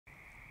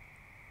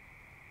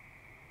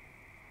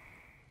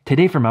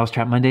Today for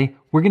Mousetrap Monday,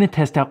 we're going to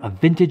test out a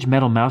vintage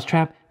metal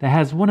mousetrap that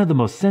has one of the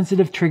most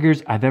sensitive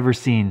triggers I've ever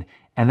seen,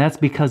 and that's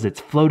because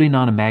it's floating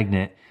on a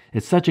magnet.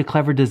 It's such a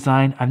clever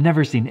design, I've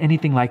never seen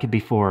anything like it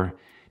before.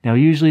 Now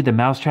usually the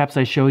mousetraps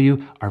I show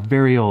you are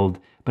very old,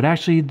 but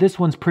actually this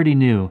one's pretty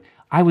new.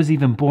 I was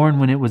even born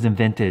when it was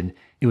invented.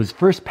 It was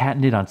first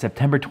patented on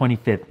September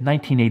 25th,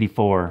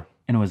 1984,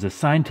 and it was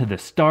assigned to the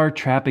Star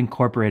Trap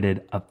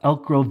Incorporated of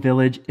Elk Grove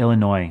Village,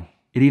 Illinois.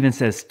 It even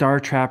says Star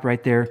Trap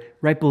right there,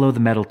 right below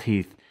the metal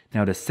teeth.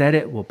 Now to set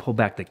it, we'll pull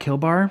back the kill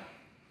bar,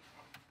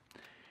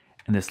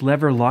 and this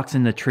lever locks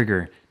in the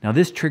trigger. Now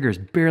this trigger is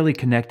barely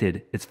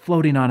connected. It's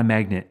floating on a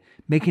magnet,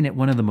 making it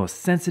one of the most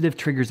sensitive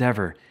triggers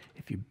ever.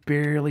 If you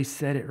barely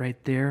set it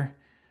right there,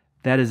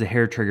 that is a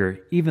hair trigger.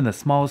 Even the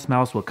smallest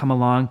mouse will come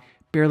along,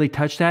 barely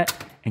touch that,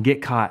 and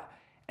get caught.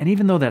 And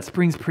even though that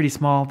spring's pretty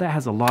small, that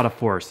has a lot of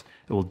force.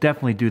 It will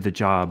definitely do the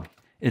job.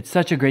 It's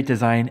such a great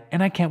design,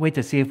 and I can't wait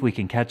to see if we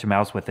can catch a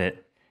mouse with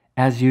it.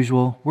 As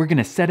usual, we're going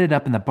to set it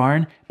up in the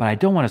barn, but I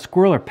don't want a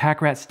squirrel or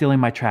pack rat stealing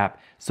my trap,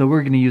 so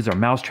we're going to use our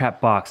mousetrap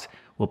box.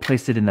 We'll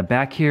place it in the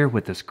back here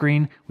with the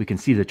screen. We can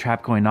see the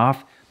trap going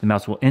off. The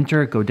mouse will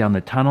enter, go down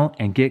the tunnel,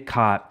 and get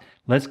caught.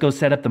 Let's go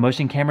set up the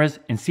motion cameras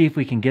and see if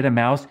we can get a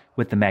mouse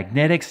with the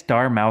magnetic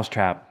star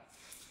mousetrap.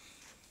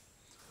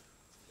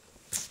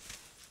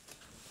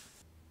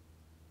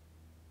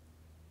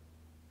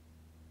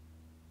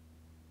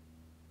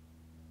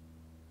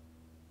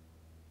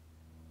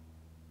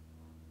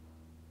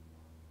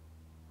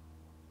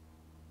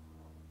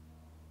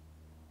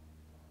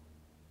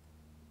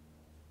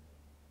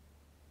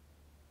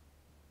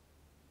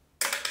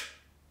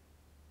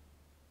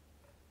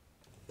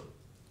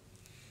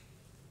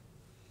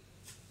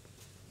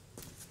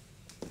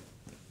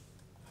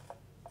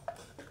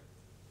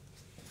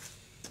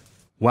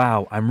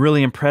 Wow, I'm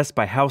really impressed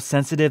by how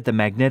sensitive the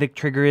magnetic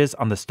trigger is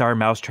on the star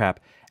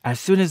mousetrap. As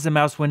soon as the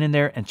mouse went in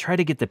there and tried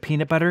to get the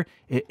peanut butter,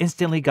 it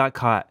instantly got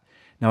caught.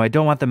 Now I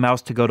don't want the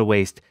mouse to go to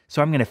waste,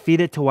 so I'm going to feed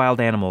it to wild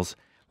animals.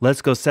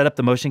 Let's go set up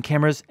the motion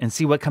cameras and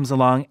see what comes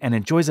along and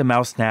enjoys a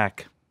mouse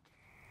snack.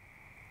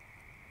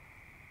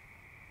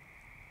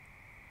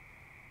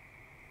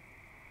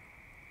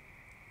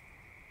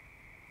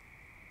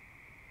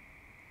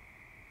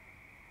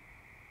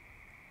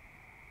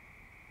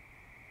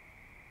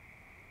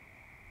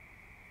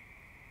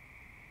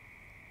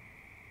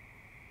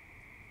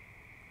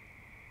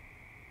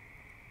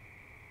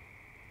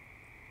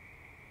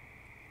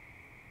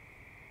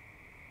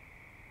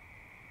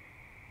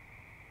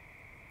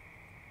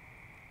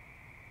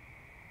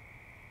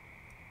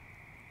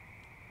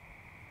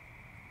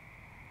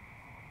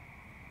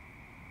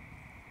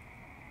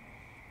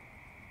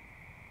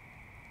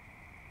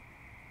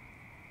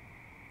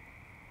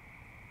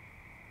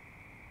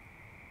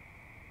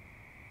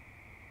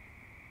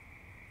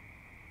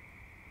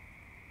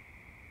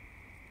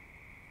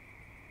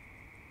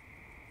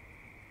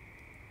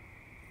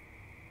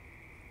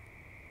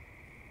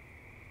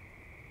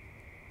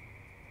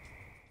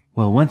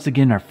 Well, once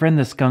again, our friend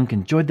the skunk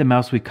enjoyed the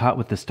mouse we caught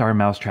with the star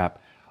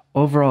mousetrap.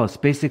 Overall, it's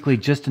basically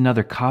just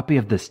another copy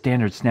of the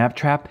standard snap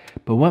trap,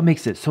 but what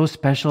makes it so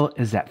special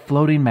is that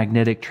floating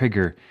magnetic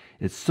trigger.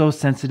 It's so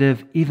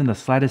sensitive, even the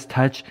slightest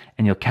touch,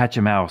 and you'll catch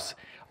a mouse.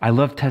 I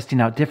love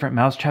testing out different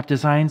mousetrap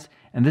designs,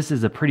 and this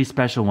is a pretty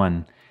special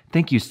one.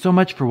 Thank you so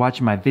much for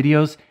watching my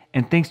videos,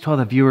 and thanks to all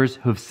the viewers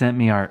who have sent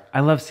me art.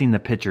 I love seeing the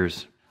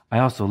pictures. I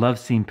also love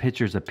seeing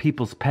pictures of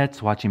people's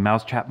pets watching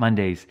Mousetrap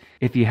Mondays.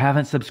 If you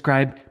haven't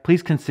subscribed,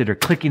 please consider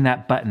clicking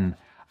that button.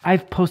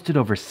 I've posted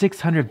over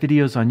 600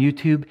 videos on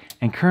YouTube,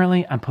 and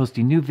currently I'm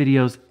posting new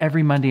videos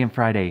every Monday and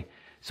Friday.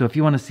 So if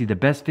you want to see the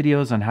best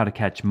videos on how to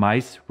catch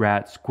mice,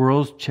 rats,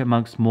 squirrels,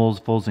 chipmunks, moles,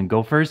 voles, and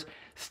gophers,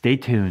 stay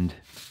tuned.